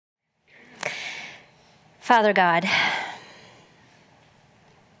Father God,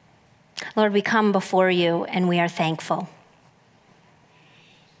 Lord, we come before you and we are thankful.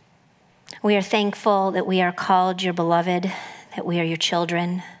 We are thankful that we are called your beloved, that we are your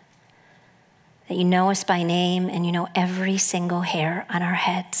children, that you know us by name and you know every single hair on our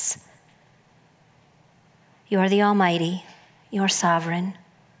heads. You are the Almighty, you are sovereign,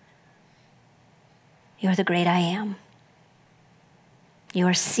 you are the great I am. You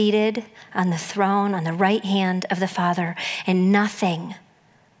are seated on the throne on the right hand of the Father, and nothing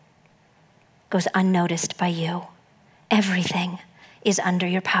goes unnoticed by you. Everything is under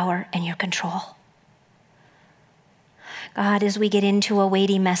your power and your control. God, as we get into a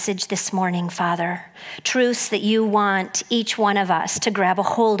weighty message this morning, Father, truths that you want each one of us to grab a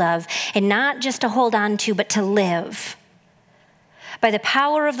hold of, and not just to hold on to, but to live. By the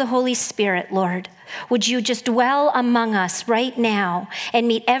power of the Holy Spirit, Lord, would you just dwell among us right now and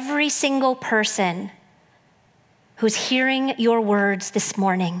meet every single person who's hearing your words this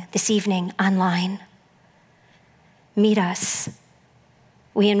morning, this evening, online. Meet us.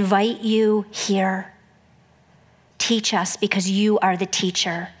 We invite you here. Teach us because you are the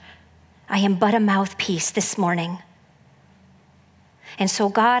teacher. I am but a mouthpiece this morning. And so,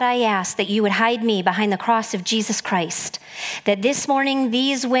 God, I ask that you would hide me behind the cross of Jesus Christ, that this morning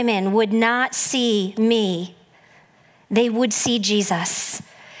these women would not see me. They would see Jesus.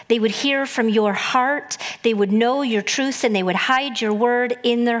 They would hear from your heart, they would know your truths, and they would hide your word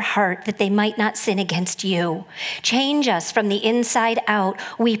in their heart that they might not sin against you. Change us from the inside out,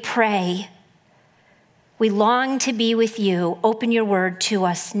 we pray. We long to be with you. Open your word to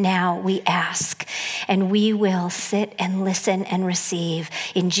us now, we ask. And we will sit and listen and receive.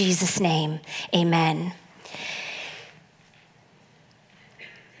 In Jesus' name, amen.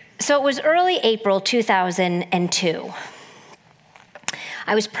 So it was early April 2002.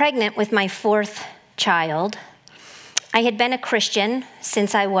 I was pregnant with my fourth child. I had been a Christian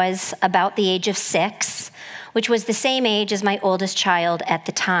since I was about the age of 6, which was the same age as my oldest child at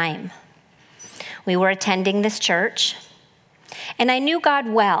the time. We were attending this church, and I knew God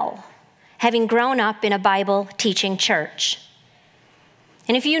well, having grown up in a Bible-teaching church.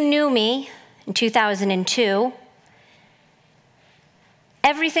 And if you knew me in 2002,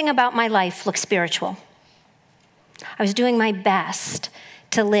 everything about my life looked spiritual. I was doing my best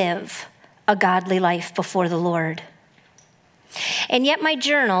to live a godly life before the Lord. And yet my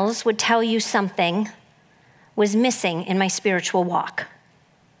journals would tell you something was missing in my spiritual walk.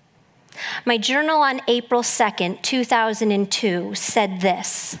 My journal on April 2nd, 2002 said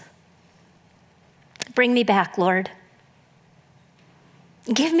this: "Bring me back, Lord.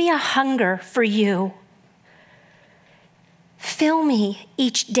 Give me a hunger for you. Fill me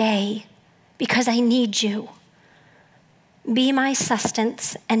each day because I need you. Be my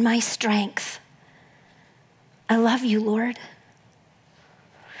sustenance and my strength. I love you, Lord."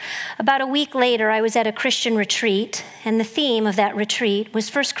 About a week later, I was at a Christian retreat, and the theme of that retreat was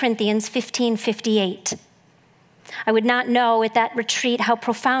 1 Corinthians 15:58. I would not know at that retreat how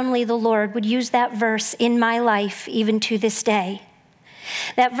profoundly the Lord would use that verse in my life even to this day.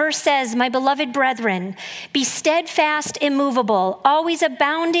 That verse says, "My beloved brethren, be steadfast, immovable, always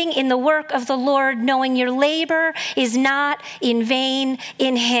abounding in the work of the Lord, knowing your labor is not in vain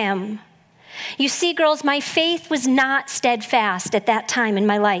in him." You see, girls, my faith was not steadfast at that time in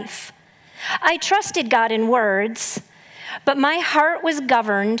my life. I trusted God in words, but my heart was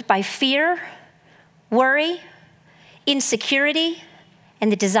governed by fear, worry, insecurity,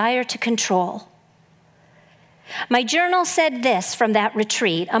 and the desire to control. My journal said this from that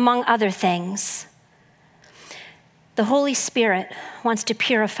retreat, among other things: "The Holy Spirit wants to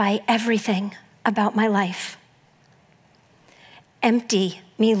purify everything about my life. Empty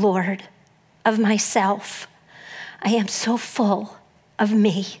me, Lord, of myself. I am so full of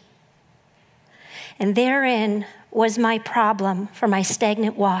me." And therein was my problem for my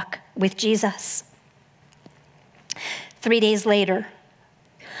stagnant walk with Jesus. 3 days later,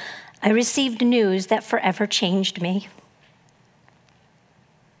 I received news that forever changed me.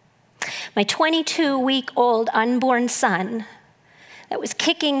 My 22-week-old unborn son that was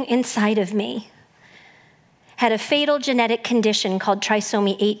kicking inside of me had a fatal genetic condition called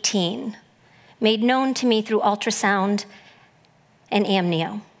trisomy 18, made known to me through ultrasound and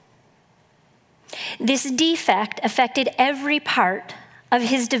amnio. This defect affected every part of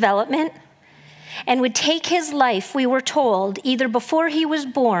his development and would take his life, we were told, either before he was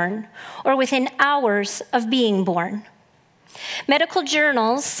born or within hours of being born. Medical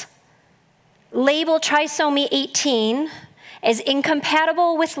journals label trisomy 18 as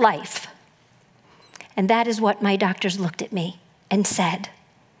incompatible with life. And that is what my doctors looked at me and said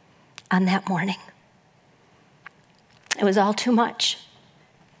on that morning. It was all too much.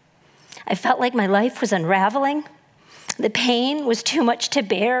 I felt like my life was unraveling. The pain was too much to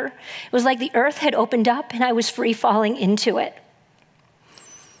bear. It was like the earth had opened up and I was free falling into it.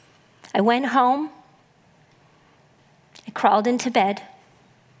 I went home. I crawled into bed.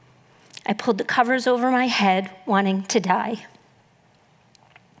 I pulled the covers over my head, wanting to die.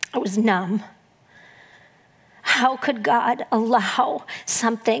 I was numb. How could God allow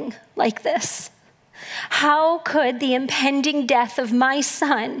something like this? How could the impending death of my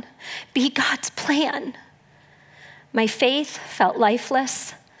son be God's plan? My faith felt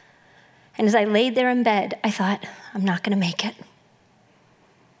lifeless, and as I laid there in bed, I thought, I'm not going to make it.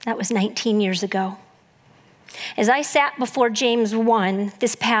 That was 19 years ago. As I sat before James 1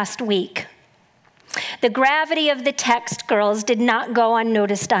 this past week, the gravity of the text, girls, did not go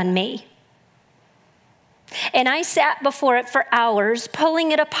unnoticed on me. And I sat before it for hours,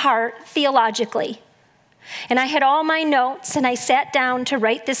 pulling it apart theologically. And I had all my notes, and I sat down to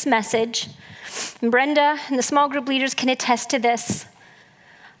write this message. And Brenda and the small group leaders can attest to this.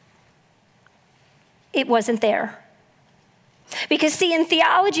 It wasn't there. Because, see, in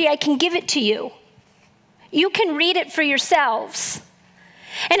theology, I can give it to you. You can read it for yourselves.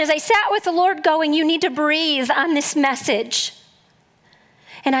 And as I sat with the Lord going, you need to breathe on this message.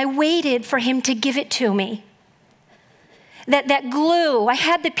 And I waited for him to give it to me. That glue, I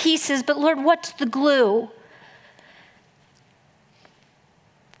had the pieces, but Lord, what's the glue?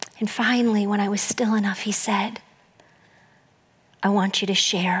 And finally, when I was still enough, he said, I want you to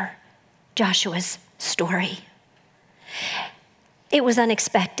share Joshua's story. It was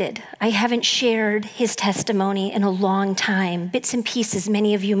unexpected. I haven't shared his testimony in a long time, bits and pieces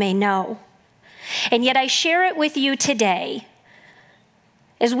many of you may know. And yet I share it with you today.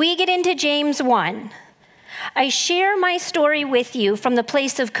 As we get into James 1, I share my story with you from the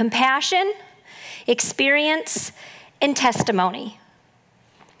place of compassion, experience, and testimony.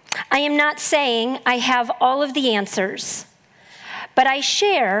 I am not saying I have all of the answers, but I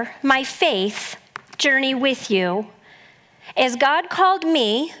share my faith journey with you as God called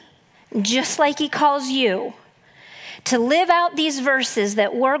me, just like he calls you, to live out these verses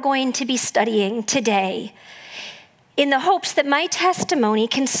that we're going to be studying today, in the hopes that my testimony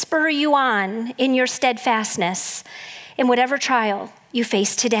can spur you on in your steadfastness in whatever trial you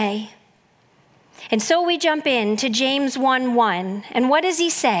face today. And so we jump into James 1:1, and what does he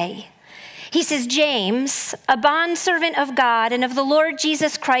say? He says, James, a bondservant of God and of the Lord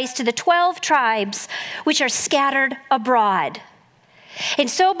Jesus Christ, to the 12 tribes which are scattered abroad. And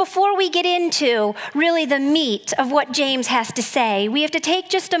so before we get into really the meat of what James has to say, we have to take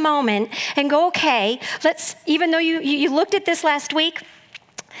just a moment and go, okay, let's, even though you looked at this last week,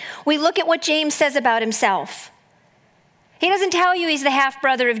 we look at what James says about himself. He doesn't tell you he's the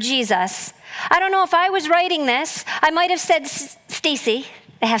half-brother of Jesus. I don't know if I was writing this, I might have said Stacy,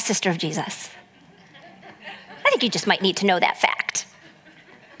 the half-sister of Jesus. I think you just might need to know that fact.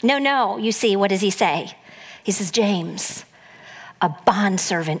 No, you see, what does he say? He says, James, a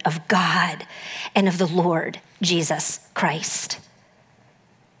bondservant of God and of the Lord Jesus Christ.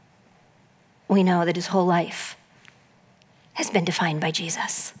 We know that his whole life has been defined by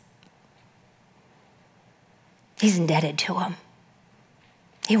Jesus. He's indebted to him.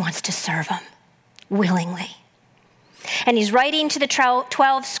 He wants to serve him willingly. And he's writing to the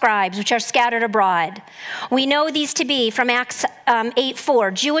 12 scribes, which are scattered abroad. We know these to be, from Acts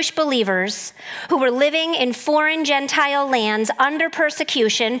 8:4, Jewish believers who were living in foreign Gentile lands under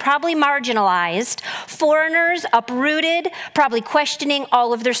persecution, probably marginalized, foreigners, uprooted, probably questioning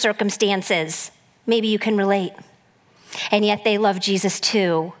all of their circumstances. Maybe you can relate. And yet they love Jesus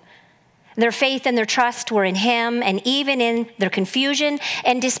too. Their faith and their trust were in him, and even in their confusion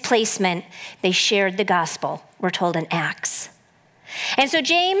and displacement, they shared the gospel, we're told in Acts. And so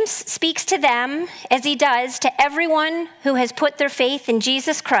James speaks to them, as he does to everyone who has put their faith in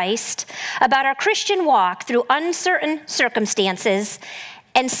Jesus Christ, about our Christian walk through uncertain circumstances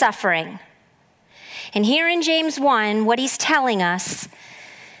and suffering. And here in James 1, what he's telling us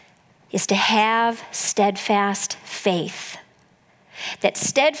is to have steadfast faith. That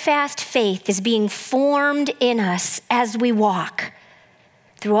steadfast faith is being formed in us as we walk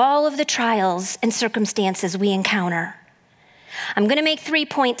through all of the trials and circumstances we encounter. I'm going to make 3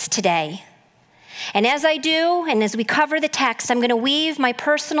 points today. And as I do, and as we cover the text, I'm going to weave my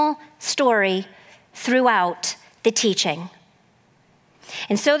personal story throughout the teaching.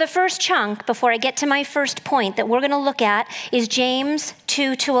 And so the first chunk, before I get to my first point that we're going to look at, is James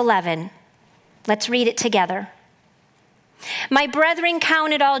 2-11. Let's read it together. My brethren,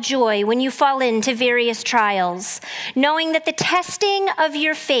 count it all joy when you fall into various trials, knowing that the testing of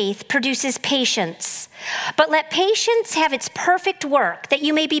your faith produces patience. But let patience have its perfect work, that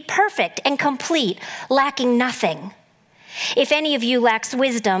you may be perfect and complete, lacking nothing. If any of you lacks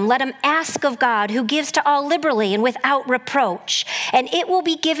wisdom, let him ask of God, who gives to all liberally and without reproach, and it will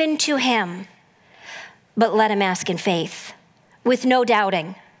be given to him. But let him ask in faith, with no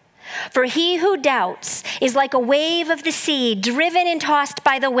doubting. For he who doubts is like a wave of the sea, driven and tossed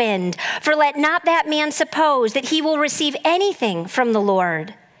by the wind. For let not that man suppose that he will receive anything from the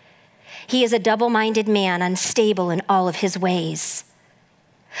Lord. He is a double-minded man, unstable in all of his ways.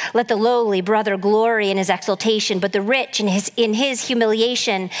 Let the lowly brother glory in his exaltation, but the rich in his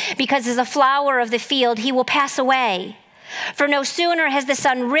humiliation, because as a flower of the field he will pass away. For no sooner has the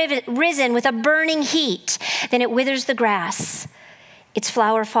sun risen with a burning heat than it withers the grass. Its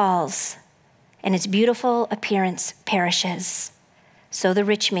flower falls, and its beautiful appearance perishes. So the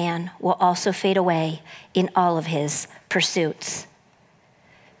rich man will also fade away in all of his pursuits.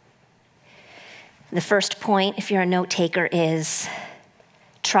 The first point, if you're a note taker, is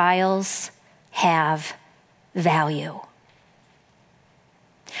trials have value.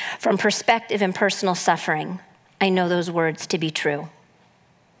 From perspective and personal suffering, I know those words to be true.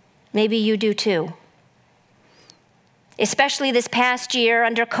 Maybe you do too. Especially this past year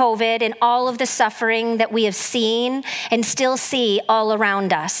under COVID and all of the suffering that we have seen and still see all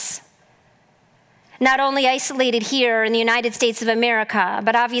around us. Not only isolated here in the United States of America,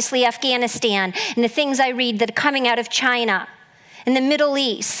 but obviously Afghanistan and the things I read that are coming out of China and the Middle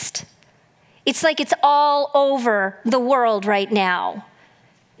East. It's like it's all over the world right now.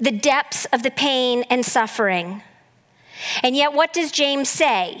 The depths of the pain and suffering. And yet what does James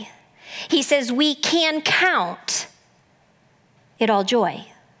say? He says we can count it all joy.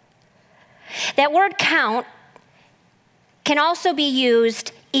 That word count can also be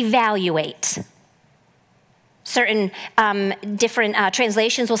used evaluate. Certain different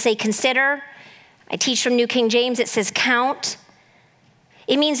translations will say consider. I teach from New King James, it says count.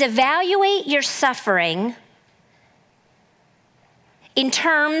 It means evaluate your suffering in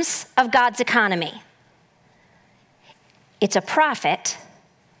terms of God's economy. It's a profit,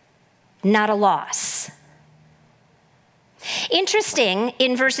 not a loss. Interesting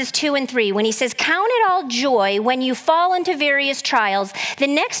in verses 2 and 3, when he says, count it all joy when you fall into various trials, the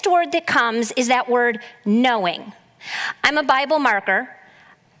next word that comes is that word knowing. I'm a Bible marker.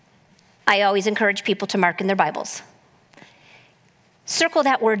 I always encourage people to mark in their Bibles. Circle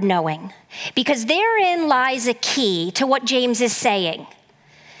that word knowing, because therein lies a key to what James is saying.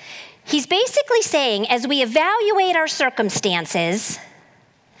 He's basically saying, as we evaluate our circumstances,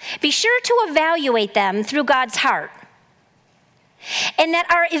 be sure to evaluate them through God's heart. And that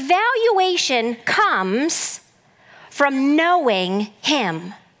our evaluation comes from knowing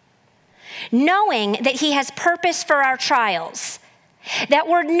him. Knowing that he has purpose for our trials. That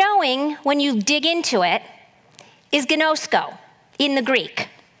word knowing, when you dig into it, is gnosko in the Greek.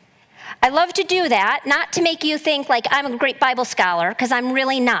 I love to do that, not to make you think like I'm a great Bible scholar, because I'm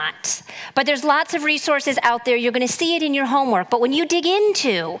really not. But there's lots of resources out there. You're going to see it in your homework. But when you dig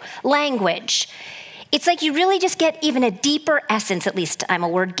into language, it's like you really just get even a deeper essence. At least I'm a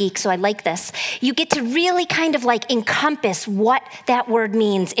word geek, so I like this. You get to really kind of like encompass what that word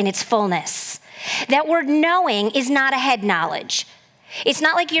means in its fullness. That word knowing is not a head knowledge. It's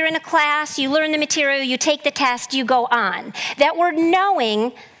not like you're in a class, you learn the material, you take the test, you go on. That word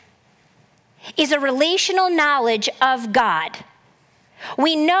knowing is a relational knowledge of God.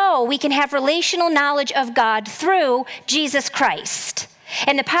 We know we can have relational knowledge of God through Jesus Christ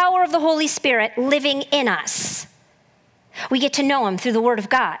and the power of the Holy Spirit living in us. We get to know him through the Word of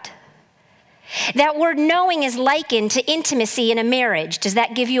God. That word knowing is likened to intimacy in a marriage. Does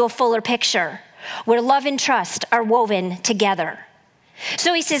that give you a fuller picture? Where love and trust are woven together.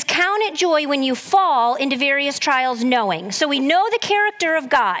 So he says, count it joy when you fall into various trials knowing. So we know the character of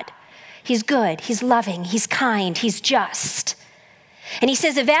God. He's good, he's loving, he's kind, he's just. And he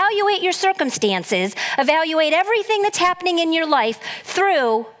says, evaluate your circumstances, evaluate everything that's happening in your life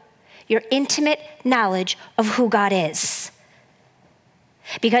through your intimate knowledge of who God is.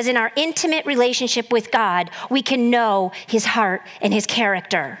 Because in our intimate relationship with God, we can know his heart and his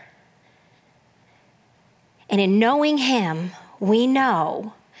character. And in knowing him, we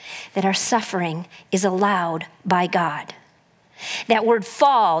know that our suffering is allowed by God. That word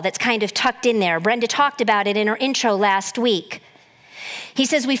fall that's kind of tucked in there, Brenda talked about it in her intro last week. He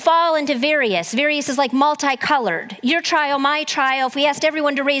says we fall into various. Various is like multicolored. Your trial, my trial. If we asked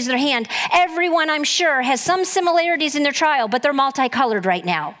everyone to raise their hand, everyone I'm sure has some similarities in their trial, but they're multicolored right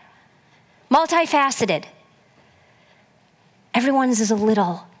now. Multifaceted. Everyone's is a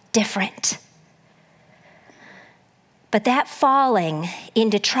little different. But that falling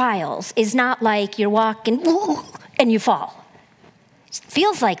into trials is not like you're walking and you fall. It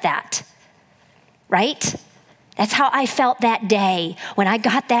feels like that, right? That's how I felt that day when I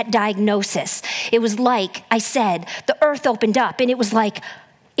got that diagnosis. It was like I said, the earth opened up and it was like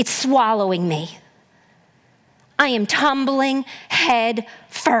it's swallowing me. I am tumbling head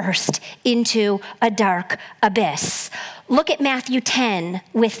first into a dark abyss. Look at Matthew 10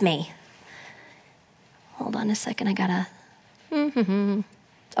 with me. Hold on a second, I gotta,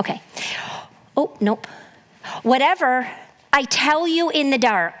 okay. Oh, nope. Whatever I tell you in the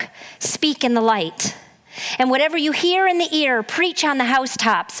dark, speak in the light. And whatever you hear in the ear, preach on the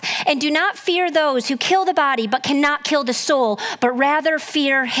housetops. And do not fear those who kill the body, but cannot kill the soul, but rather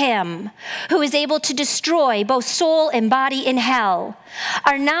fear him who is able to destroy both soul and body in hell.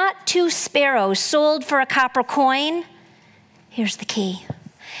 Are not 2 sparrows sold for a copper coin? Here's the key.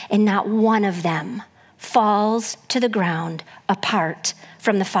 And not one of them falls to the ground apart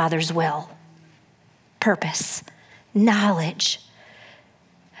from the Father's will. Purpose, knowledge.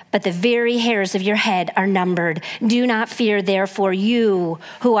 But the very hairs of your head are numbered. Do not fear, therefore, you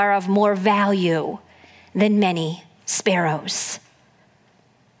who are of more value than many sparrows.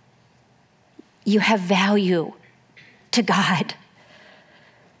 You have value to God.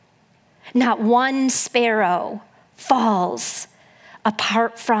 Not one sparrow falls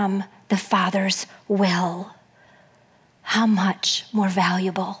apart from the Father's will. How much more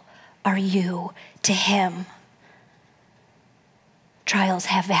valuable are you to him? Trials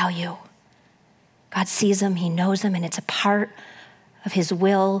have value. God sees them, he knows them, and it's a part of his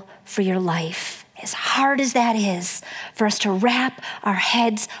will for your life. As hard as that is for us to wrap our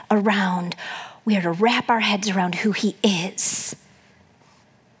heads around, we are to wrap our heads around who he is,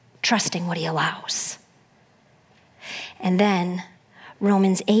 trusting what he allows. And then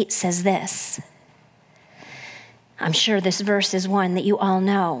Romans 8 says this. I'm sure this verse is one that you all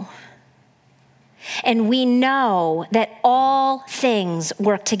know. And we know that all things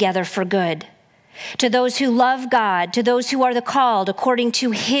work together for good, to those who love God, to those who are the called according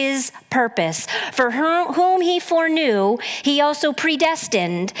to his purpose. For whom he foreknew, he also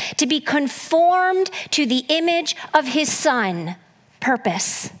predestined to be conformed to the image of his Son.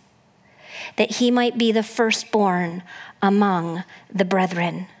 Purpose, that he might be the firstborn among the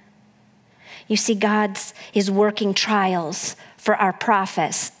brethren. You see, God is working trials for our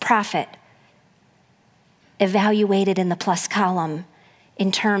prophet, evaluated in the plus column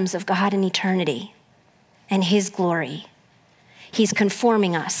in terms of God and eternity and his glory. He's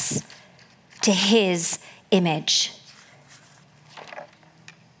conforming us to his image.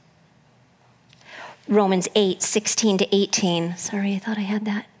 Romans 8, 16 to 18. Sorry, I thought I had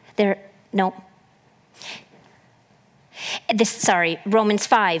that. Nope. Romans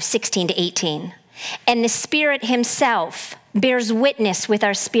 5, 16 to 18. And the Spirit himself bears witness with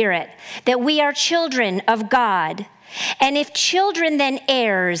our spirit that we are children of God. And if children, then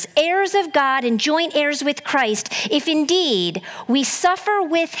heirs, heirs of God and joint heirs with Christ, if indeed we suffer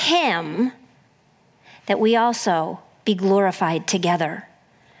with him, that we also be glorified together.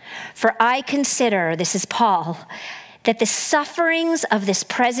 For I consider, this is Paul, that the sufferings of this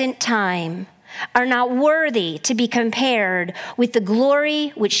present time are not worthy to be compared with the glory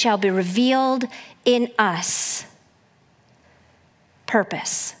which shall be revealed in us.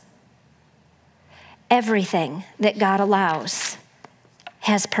 Purpose. Everything that God allows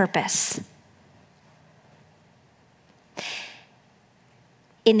has purpose.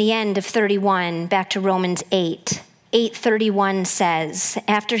 In the end of 31, back to Romans 8, 8:31 says,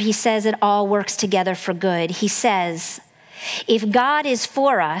 after he says it all works together for good, he says, if God is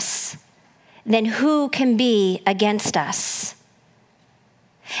for us, then who can be against us?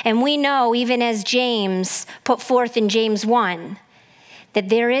 And we know, even as James put forth in James 1, that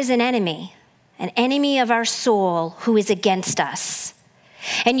there is an enemy of our soul who is against us.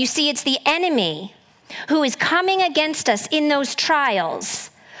 And you see, it's the enemy who is coming against us in those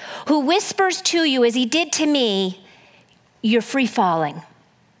trials, who whispers to you, as he did to me, you're free falling.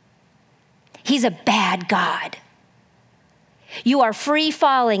 He's a bad God. You are free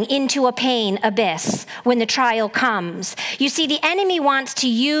falling into a pain abyss when the trial comes. You see, the enemy wants to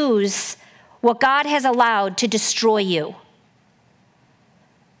use what God has allowed to destroy you.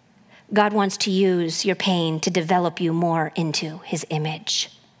 God wants to use your pain to develop you more into his image.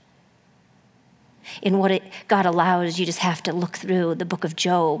 In what God allows, you just have to look through the book of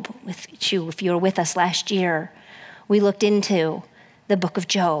Job. If you were with us last year, we looked into the book of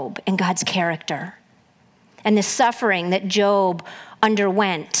Job and God's character and the suffering that Job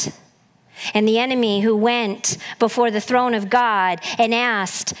underwent. And the enemy who went before the throne of God and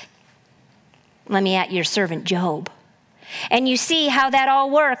asked, let me at your servant Job. And you see how that all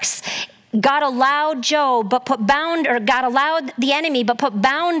works. God allowed God allowed the enemy, but put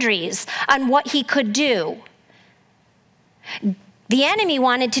boundaries on what he could do. The enemy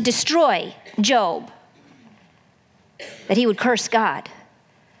wanted to destroy Job, that he would curse God.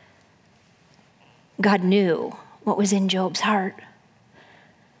 God knew what was in Job's heart.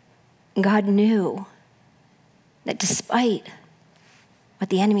 God knew that despite what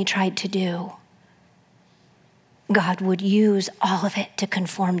the enemy tried to do, God would use all of it to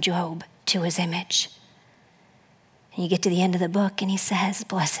conform Job to his image. And you get to the end of the book and he says,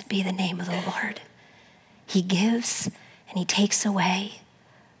 "Blessed be the name of the Lord. He gives and he takes away.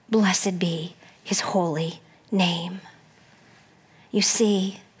 Blessed be his holy name." You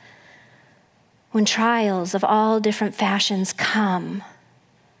see, when trials of all different fashions come,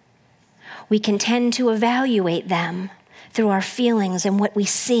 we can tend to evaluate them through our feelings and what we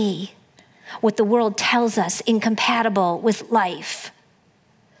see, what the world tells us incompatible with life.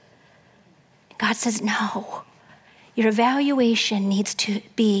 God says, no, your evaluation needs to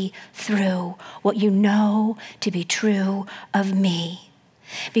be through what you know to be true of me.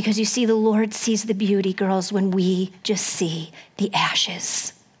 Because you see, the Lord sees the beauty, girls, when we just see the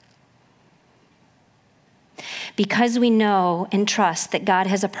ashes. Because we know and trust that God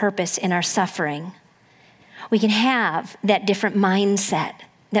has a purpose in our suffering, we can have that different mindset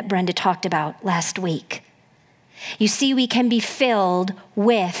that Brenda talked about last week. You see, we can be filled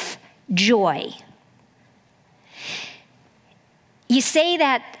with joy. You say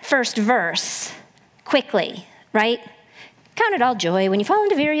that first verse quickly, right? Count it all joy when you fall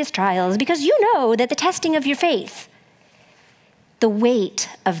into various trials, because you know that the testing of your faith, the weight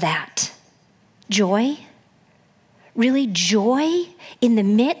of that, joy, really joy in the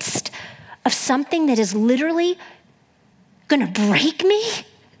midst of something that is literally going to break me?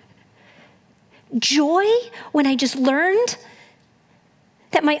 Joy when I just learned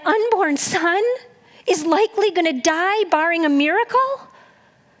that my unborn son is likely going to die barring a miracle?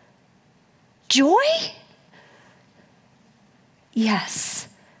 Joy? Yes,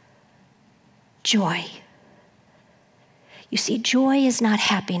 joy. You see, joy is not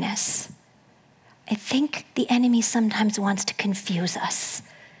happiness. I think the enemy sometimes wants to confuse us.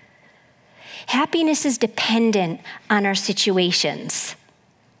 Happiness is dependent on our situations.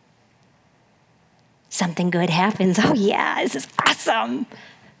 Something good happens. Oh yeah, this is awesome.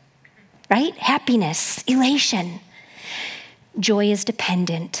 Right? Happiness, elation. Joy is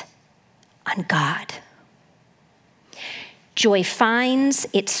dependent on God. Joy finds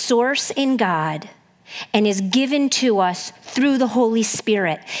its source in God and is given to us through the Holy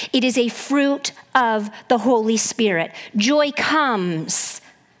Spirit. It is a fruit of the Holy Spirit. Joy comes.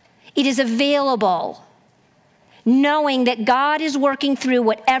 It is available, knowing that God is working through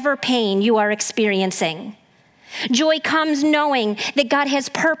whatever pain you are experiencing. Joy comes knowing that God has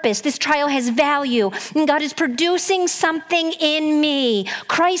purpose, this trial has value, and God is producing something in me,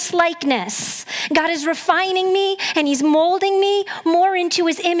 Christ-likeness. God is refining me, and he's molding me more into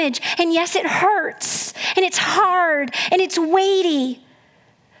his image. And yes, it hurts, and it's hard, and it's weighty.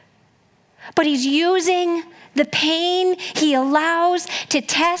 But he's using the pain he allows to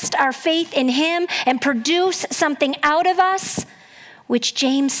test our faith in him and produce something out of us, which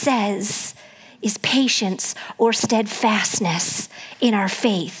James says is patience or steadfastness in our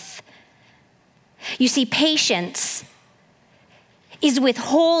faith. You see, patience is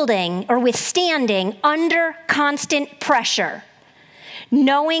withholding or withstanding under constant pressure,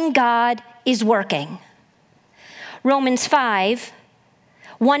 knowing God is working. Romans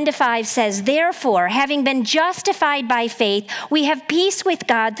 5:1-5 says, "Therefore, having been justified by faith, we have peace with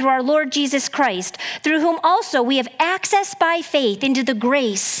God through our Lord Jesus Christ, through whom also we have access by faith into the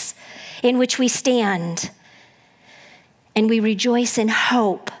grace in which we stand. And we rejoice in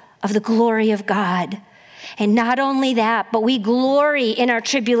hope of the glory of God. And not only that, but we glory in our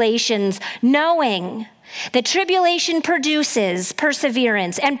tribulations, knowing that tribulation produces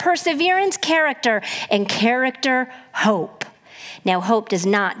perseverance, and perseverance, character, and character, hope. Now, hope does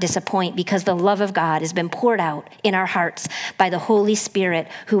not disappoint, because the love of God has been poured out in our hearts by the Holy Spirit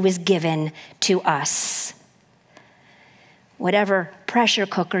who was given to us." Whatever pressure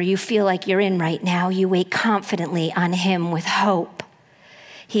cooker you feel like you're in right now, you wait confidently on him with hope.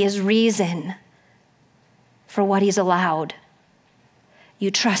 He has reason for what he's allowed.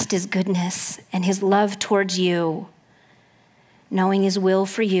 You trust his goodness and his love towards you, knowing his will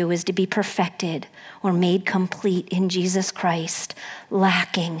for you is to be perfected or made complete in Jesus Christ,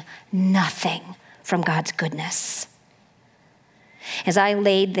 lacking nothing from God's goodness. As I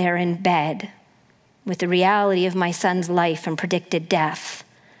laid there in bed with the reality of my son's life and predicted death,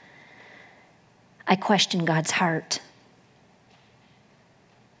 I questioned God's heart.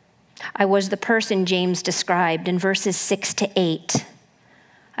 I was the person James described in verses 6-8.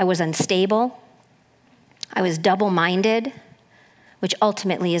 I was unstable. I was double-minded, which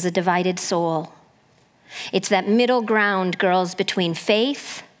ultimately is a divided soul. It's that middle ground, girls, between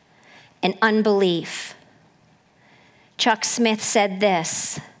faith and unbelief. Chuck Smith said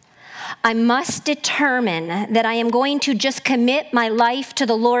this, I must determine that I am going to just commit my life to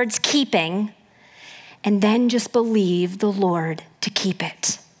the Lord's keeping and then just believe the Lord to keep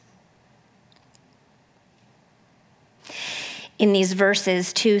it. In these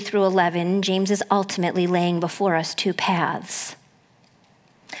verses 2-11, James is ultimately laying before us two paths.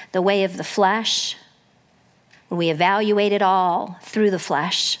 The way of the flesh, where we evaluate it all through the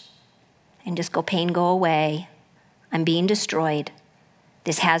flesh and just go, pain, go away. I'm being destroyed.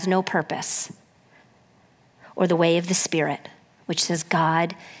 This has no purpose. Or the way of the Spirit, which says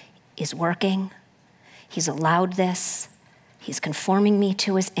God is working. He's allowed this. He's conforming me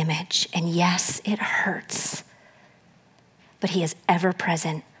to his image. And yes, it hurts. But he is ever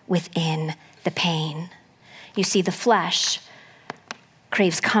present within the pain. You see, the flesh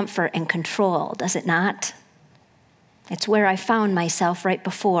craves comfort and control, does it not? It's where I found myself right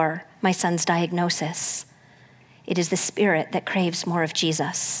before my son's diagnosis. It is the Spirit that craves more of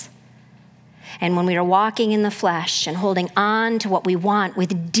Jesus. And when we are walking in the flesh and holding on to what we want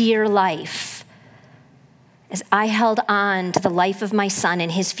with dear life, as I held on to the life of my son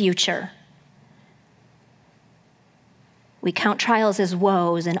and his future, we count trials as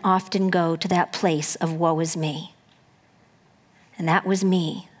woes and often go to that place of woe is me. And that was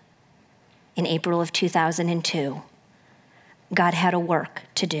me in April of 2002. God had a work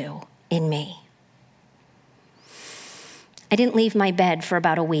to do in me. I didn't leave my bed for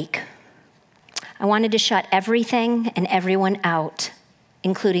about a week. I wanted to shut everything and everyone out,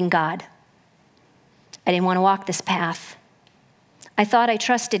 including God. I didn't want to walk this path. I thought I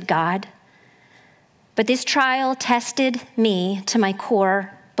trusted God, but this trial tested me to my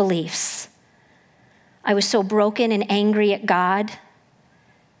core beliefs. I was so broken and angry at God,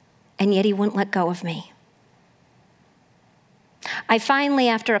 and yet he wouldn't let go of me. I finally,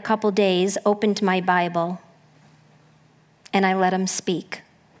 after a couple days, opened my Bible, and I let him speak.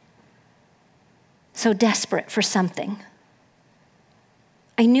 So desperate for something.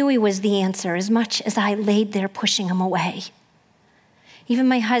 I knew he was the answer as much as I laid there pushing him away. Even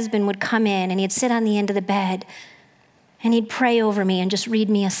my husband would come in and he'd sit on the end of the bed and he'd pray over me and just read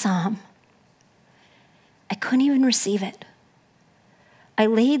me a psalm. I couldn't even receive it. I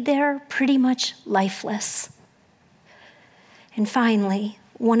laid there pretty much lifeless. And finally,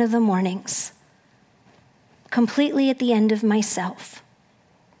 one of the mornings, completely at the end of myself,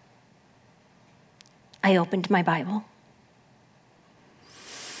 I opened my Bible.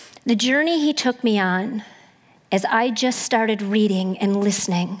 The journey he took me on, as I just started reading and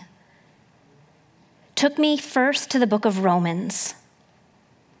listening, took me first to the book of Romans.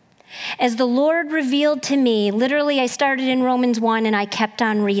 As the Lord revealed to me, literally I started in Romans 1 and I kept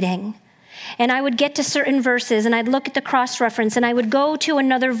on reading. And I would get to certain verses and I'd look at the cross-reference and I would go to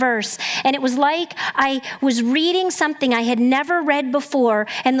another verse. And it was like I was reading something I had never read before.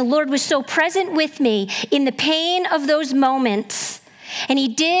 And the Lord was so present with me in the pain of those moments. And he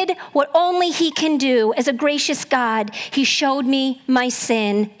did what only he can do as a gracious God. He showed me my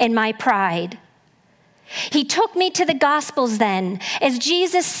sin and my pride. He took me to the Gospels then, as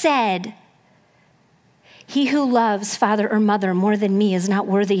Jesus said, he who loves father or mother more than me is not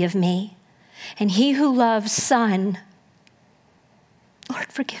worthy of me. And he who loves son,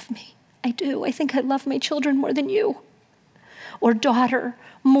 Lord, forgive me. I do. I think I love my children more than you. Or daughter,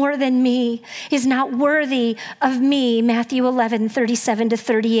 more than me, is not worthy of me. Matthew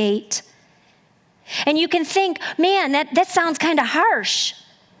 11:37-38. And you can think, man, that sounds kind of harsh.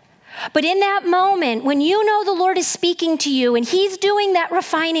 But in that moment, when you know the Lord is speaking to you and he's doing that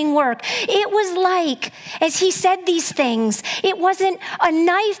refining work, it was like, as he said these things, it wasn't a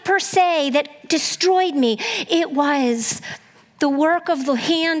knife per se that destroyed me. It was the work of the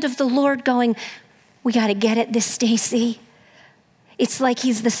hand of the Lord going, we got to get at this, Stacy. It's like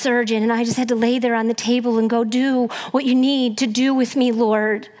he's the surgeon, and I just had to lay there on the table and go, do what you need to do with me,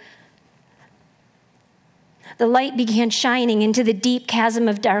 Lord. The light began shining into the deep chasm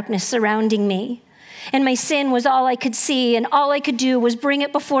of darkness surrounding me. And my sin was all I could see, and all I could do was bring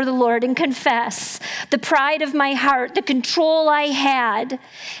it before the Lord and confess the pride of my heart, the control I had,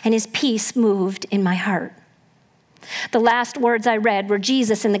 and his peace moved in my heart. The last words I read were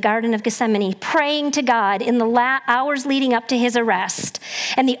Jesus in the Garden of Gethsemane praying to God in the hours leading up to his arrest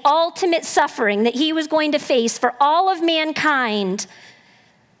and the ultimate suffering that he was going to face for all of mankind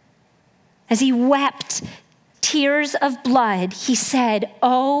as he wept tears of blood, he said,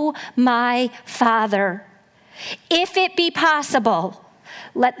 "Oh, my Father, if it be possible,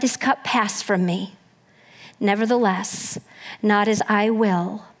 let this cup pass from me. Nevertheless, not as I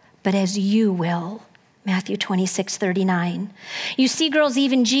will, but as you will." Matthew 26:39. You see, girls,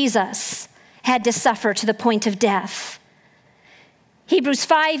 even Jesus had to suffer to the point of death. Hebrews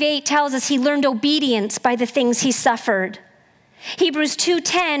 5:8 tells us he learned obedience by the things he suffered. Hebrews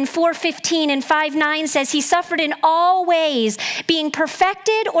 2:10, 4:15, and 5:9 says he suffered in all ways, being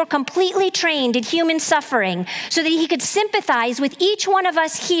perfected or completely trained in human suffering, so that he could sympathize with each one of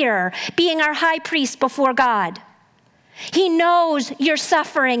us here, being our high priest before God. He knows your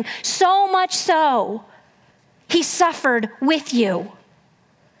suffering, so much so, he suffered with you.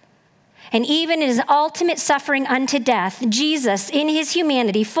 And even in his ultimate suffering unto death, Jesus, in his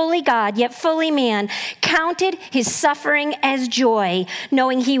humanity, fully God, yet fully man, counted his suffering as joy,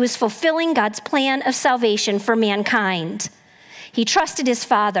 knowing he was fulfilling God's plan of salvation for mankind. He trusted his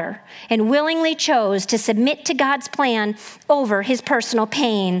Father and willingly chose to submit to God's plan over his personal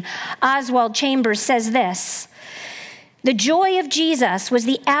pain. Oswald Chambers says this: "The joy of Jesus was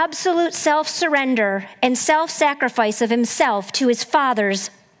the absolute self-surrender and self-sacrifice of himself to his fathers,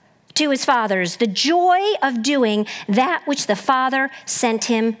 the joy of doing that which the Father sent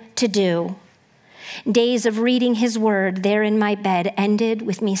him to do." Days of reading his word there in my bed ended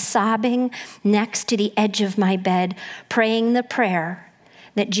with me sobbing next to the edge of my bed, praying the prayer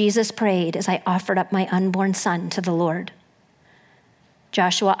that Jesus prayed as I offered up my unborn son to the Lord.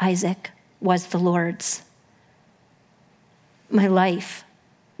 Joshua Isaac was the Lord's. My life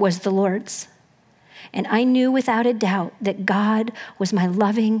was the Lord's. And I knew without a doubt that God was my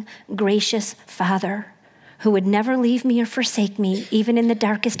loving, gracious Father who would never leave me or forsake me, even in the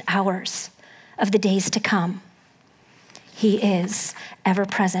darkest hours of the days to come. He is ever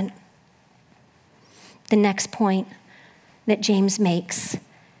present. The next point that James makes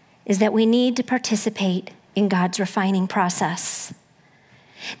is that we need to participate in God's refining process.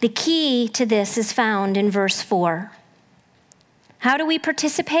 The key to this is found in verse 4. How do we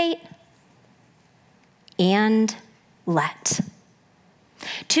participate? And let.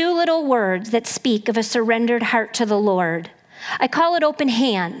 Two little words that speak of a surrendered heart to the Lord. I call it open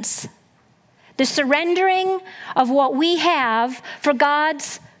hands. The surrendering of what we have for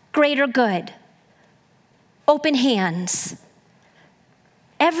God's greater good. Open hands.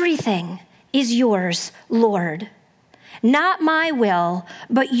 Everything is yours, Lord. Not my will,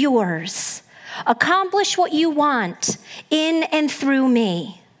 but yours. Accomplish what you want in and through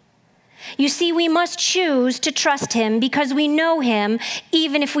me. You see, we must choose to trust him because we know him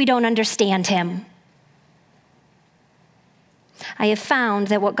even if we don't understand him. I have found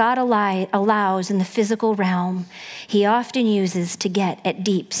that what God allows in the physical realm, he often uses to get at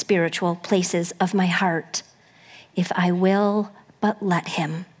deep spiritual places of my heart, if I will but let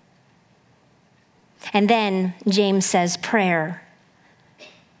him. And then James says prayer.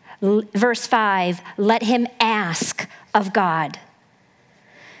 Verse 5, let him ask of God.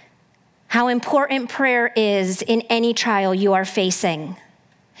 How important prayer is in any trial you are facing.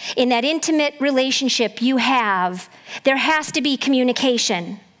 In that intimate relationship you have, there has to be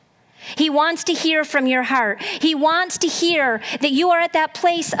communication. He wants to hear from your heart. He wants to hear that you are at that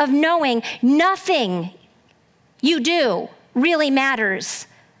place of knowing nothing you do really matters.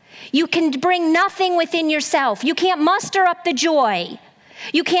 You can bring nothing within yourself. You can't muster up the joy.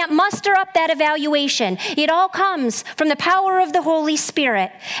 You can't muster up that evaluation. It all comes from the power of the Holy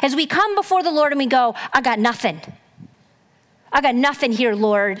Spirit. As we come before the Lord and we go, I got nothing. I got nothing here,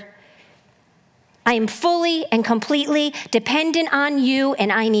 Lord. I am fully and completely dependent on you,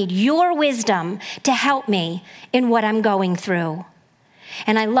 and I need your wisdom to help me in what I'm going through.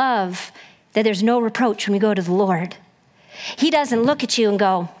 And I love that there's no reproach when we go to the Lord. He doesn't look at you and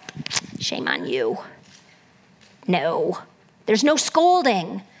go, shame on you. No. There's no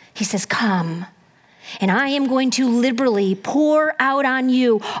scolding. He says, come, and I am going to liberally pour out on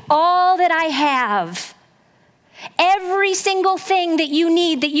you all that I have. Every single thing that you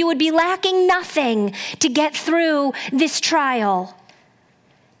need, that you would be lacking nothing to get through this trial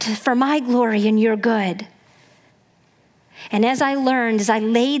for my glory and your good. And as I learned, as I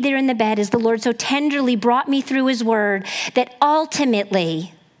laid there in the bed, as the Lord so tenderly brought me through his word, that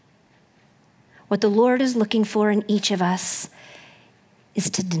ultimately what the Lord is looking for in each of us is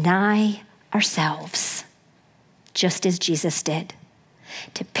to deny ourselves, just as Jesus did,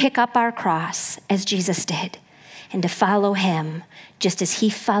 to pick up our cross as Jesus did, and to follow him just as he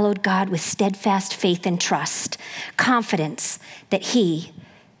followed God with steadfast faith and trust, confidence that he,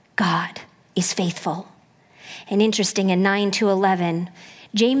 God, is faithful. And interesting, in 9-11,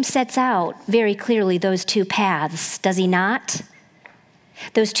 James sets out very clearly those two paths, does he not?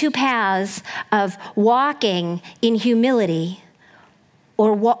 Those two paths of walking in humility,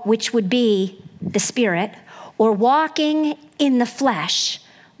 or which would be the Spirit, or walking in the flesh,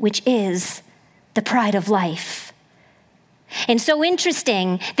 which is the pride of life. And so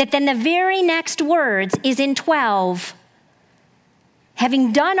interesting that then the very next words is in 12.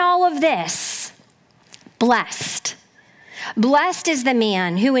 Having done all of this, blessed. Blessed is the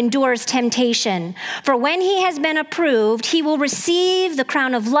man who endures temptation, for when he has been approved, he will receive the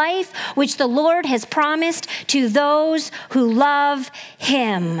crown of life which the Lord has promised to those who love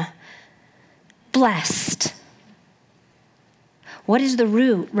him. Blessed. What is the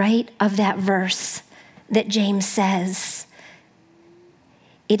root, right, of that verse that James says?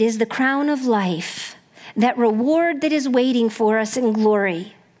 It is the crown of life, that reward that is waiting for us in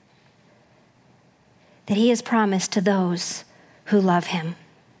glory, that he has promised to those who love him.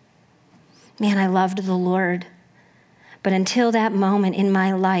 Man, I loved the Lord, but until that moment in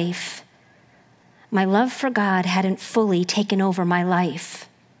my life, my love for God hadn't fully taken over my life,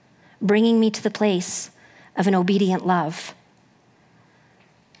 bringing me to the place of an obedient love.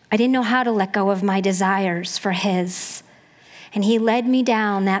 I didn't know how to let go of my desires for his, and he led me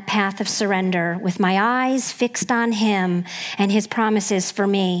down that path of surrender with my eyes fixed on him and his promises for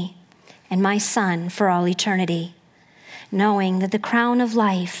me and my son for all eternity, knowing that the crown of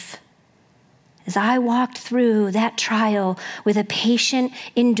life, as I walked through that trial with a patient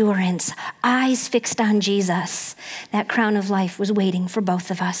endurance, eyes fixed on Jesus, that crown of life was waiting for both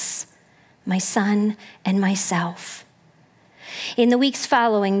of us, my son and myself. In the weeks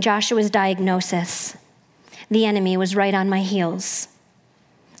following Joshua's diagnosis, the enemy was right on my heels.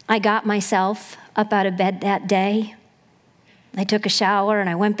 I got myself up out of bed that day. I took a shower and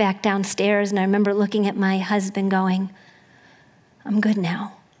I went back downstairs, and I remember looking at my husband going, I'm good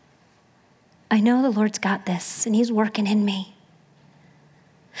now. I know the Lord's got this and he's working in me.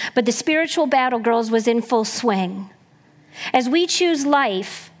 But the spiritual battle, girls, was in full swing. As we chose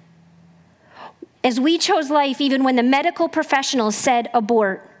life even when the medical professionals said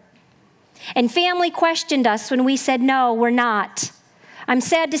abort, and family questioned us when we said, no, we're not. I'm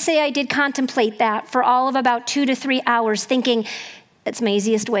sad to say I did contemplate that for all of about 2 to 3 hours, thinking that's my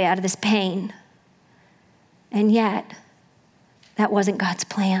easiest way out of this pain. And yet, that wasn't God's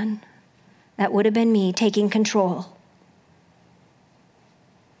plan. That would have been me taking control.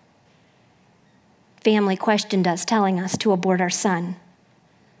 Family questioned us, telling us to abort our son.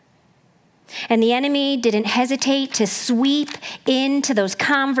 And the enemy didn't hesitate to sweep into those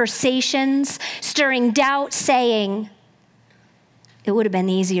conversations, stirring doubt, saying, it would have been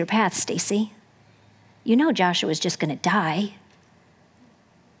the easier path, Stacy. You know Joshua's just going to die.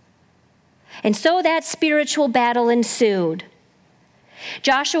 And so that spiritual battle ensued.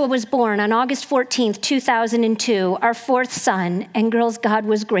 Joshua was born on August 14th, 2002, our fourth son, and girls, God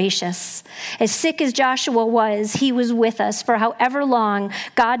was gracious. As sick as Joshua was, he was with us for however long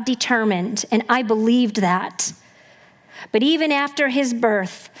God determined, and I believed that. But even after his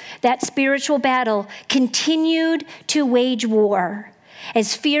birth, that spiritual battle continued to wage war.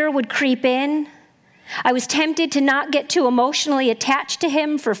 As fear would creep in, I was tempted to not get too emotionally attached to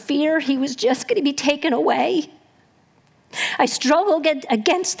him for fear he was just going to be taken away. I struggled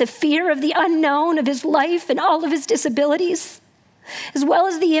against the fear of the unknown of his life and all of his disabilities, as well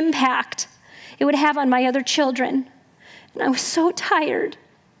as the impact it would have on my other children. And I was so tired,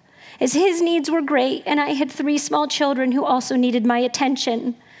 as his needs were great, and I had 3 small children who also needed my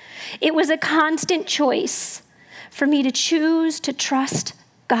attention. It was a constant choice for me to choose to trust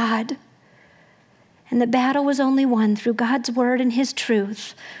God. And the battle was only won through God's word and his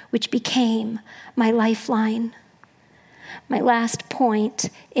truth, which became my lifeline. My last point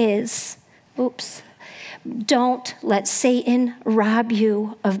is, don't let Satan rob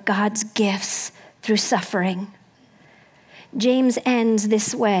you of God's gifts through suffering. James ends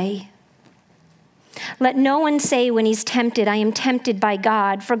this way. Let no one say when he's tempted, I am tempted by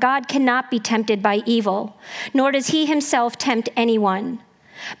God, for God cannot be tempted by evil, nor does he himself tempt anyone.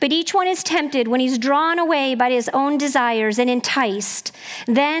 But each one is tempted when he's drawn away by his own desires and enticed.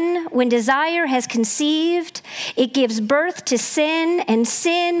 Then, when desire has conceived, it gives birth to sin, and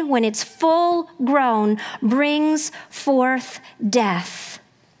sin, when it's full grown, brings forth death.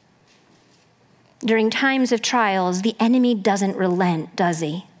 During times of trials, the enemy doesn't relent, does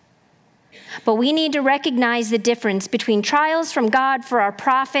he? But we need to recognize the difference between trials from God for our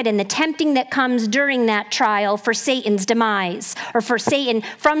profit and the tempting that comes during that trial for Satan's demise, or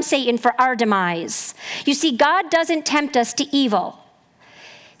from Satan for our demise. You see, God doesn't tempt us to evil.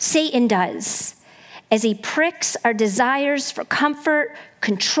 Satan does. as he pricks our desires for comfort,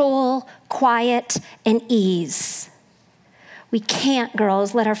 control, quiet, and ease. We can't,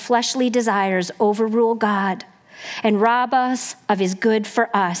 girls, let our fleshly desires overrule God and rob us of his good for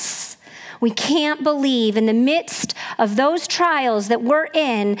us. We can't believe in the midst of those trials that we're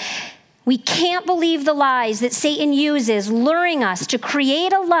in, we can't believe the lies that Satan uses, luring us to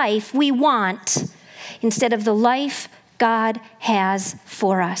create a life we want instead of the life God has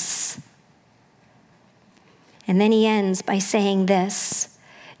for us. And then he ends by saying this,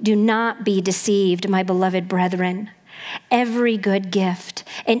 "Do not be deceived, my beloved brethren. Every good gift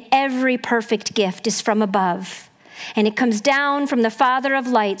and every perfect gift is from above, and it comes down from the Father of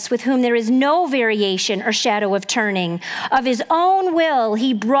lights, with whom there is no variation or shadow of turning. Of his own will,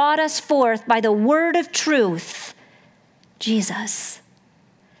 he brought us forth by the word of truth, Jesus,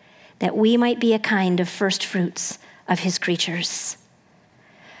 that we might be a kind of first fruits of his creatures."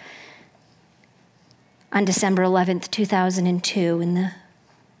 On December 11th, 2002, in the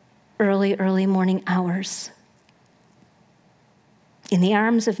early morning hours, in the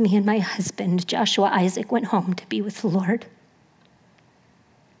arms of me and my husband, Joshua Isaac went home to be with the Lord.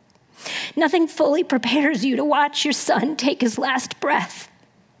 Nothing fully prepares you to watch your son take his last breath.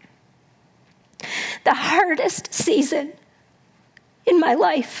 The hardest season in my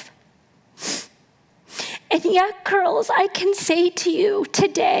life. And yet, girls, I can say to you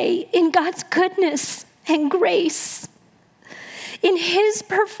today, in God's goodness and grace, in his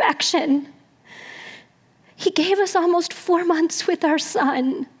perfection, he gave us almost 4 months with our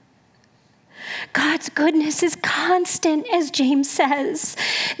son. God's goodness is constant, as James says.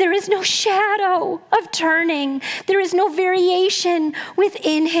 There is no shadow of turning. There is no variation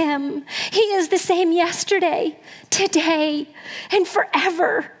within him. He is the same yesterday, today, and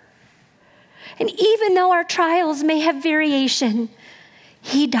forever. And even though our trials may have variation,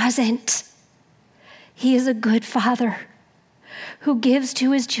 he doesn't. He is a good father who gives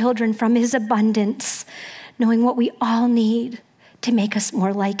to his children from his abundance, knowing what we all need to make us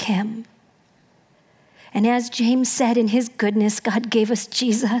more like him. And as James said, in his goodness, God gave us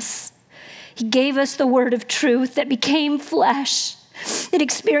Jesus. He gave us the word of truth that became flesh, that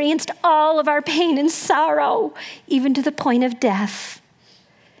experienced all of our pain and sorrow, even to the point of death.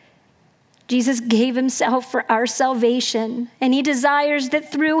 Jesus gave himself for our salvation, and he desires that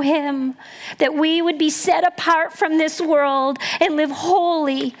through him, that we would be set apart from this world and live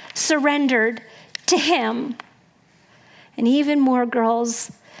wholly surrendered to him. And even more,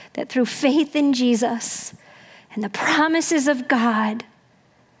 girls, that through faith in Jesus and the promises of God,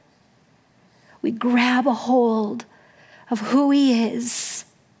 we grab a hold of who he is,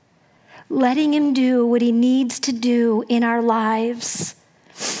 letting him do what he needs to do in our lives.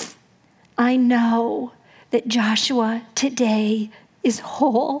 I know that Joshua today is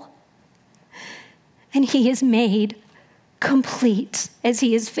whole, and he is made complete as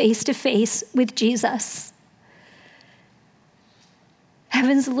he is face to face with Jesus.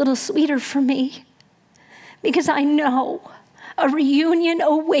 Heaven's a little sweeter for me because I know a reunion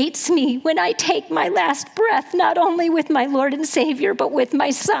awaits me when I take my last breath, not only with my Lord and Savior, but with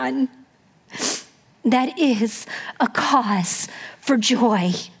my son. That is a cause for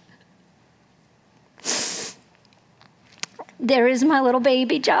joy. There is my little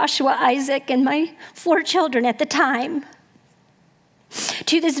baby, Joshua Isaac, and my 4 children at the time.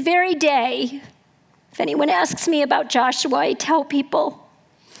 To this very day, if anyone asks me about Joshua, I tell people,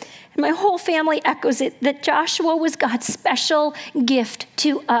 and my whole family echoes it, that Joshua was God's special gift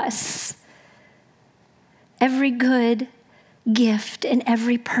to us. Every good gift and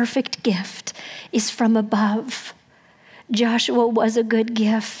every perfect gift is from above. Joshua was a good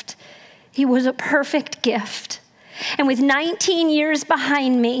gift. He was a perfect gift. And with 19 years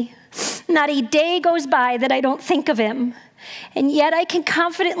behind me, not a day goes by that I don't think of him. And yet I can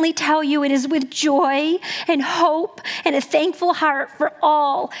confidently tell you it is with joy and hope and a thankful heart for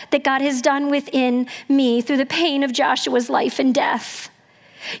all that God has done within me through the pain of Joshua's life and death.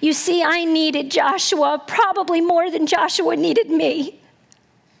 You see, I needed Joshua probably more than Joshua needed me.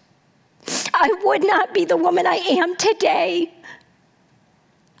 I would not be the woman I am today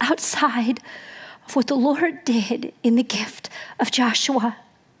outside of what the Lord did in the gift of Joshua.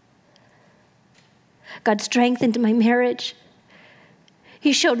 God strengthened my marriage.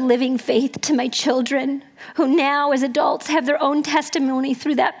 He showed living faith to my children, who now as adults have their own testimony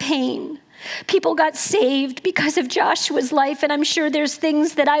through that pain. People got saved because of Joshua's life, and I'm sure there's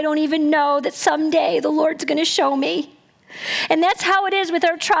things that I don't even know that someday the Lord's going to show me. And that's how it is with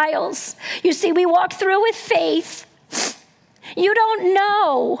our trials. You see, we walk through with faith. You don't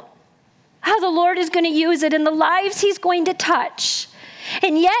know how the Lord is going to use it in the lives he's going to touch.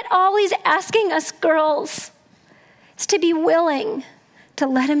 And yet all he's asking us girls is to be willing to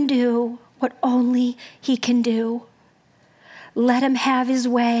let him do what only he can do. Let him have his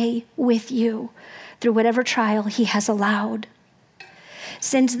way with you through whatever trial he has allowed.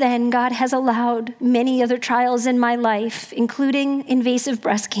 Since then, God has allowed many other trials in my life, including invasive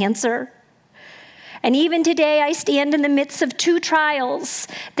breast cancer. And even today, I stand in the midst of 2 trials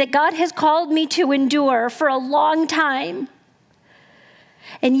that God has called me to endure for a long time.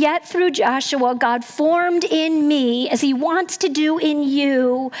 And yet through Joshua, God formed in me, as he wants to do in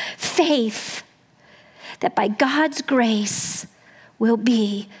you, faith that by God's grace will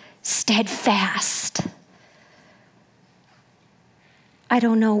be steadfast. I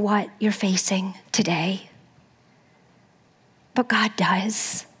don't know what you're facing today, but God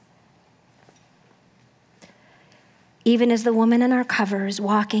does. Even as the woman in our cover is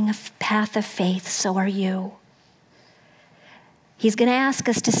walking a path of faith, so are you. He's going to ask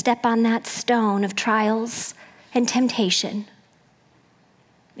us to step on that stone of trials and temptation.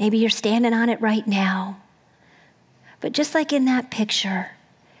 Maybe you're standing on it right now. But just like in that picture,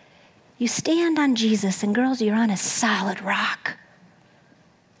 you stand on Jesus, and girls, you're on a solid rock.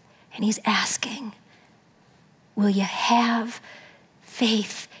 And he's asking, will you have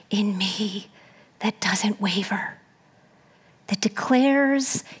faith in me that doesn't waver, that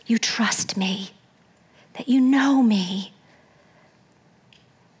declares you trust me, that you know me,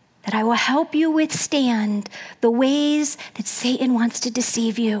 that I will help you withstand the ways that Satan wants to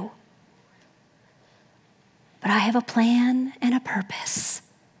deceive you. But I have a plan and a purpose.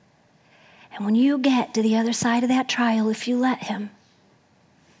 And when you get to the other side of that trial, if you let him,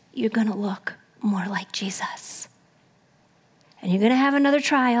 you're going to look more like Jesus. And you're going to have another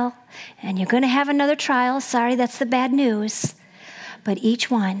trial, and you're going to have another trial. Sorry, that's the bad news. But each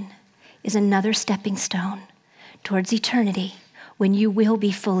one is another stepping stone towards eternity, when you will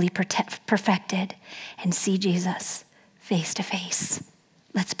be fully perfected and see Jesus face to face.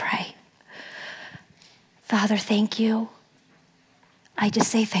 Let's pray. Father, thank you. I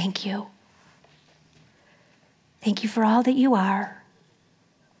just say thank you. Thank you for all that you are,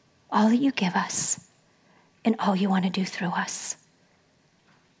 all that you give us, and all you want to do through us.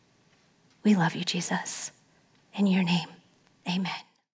 We love you, Jesus. In your name, amen.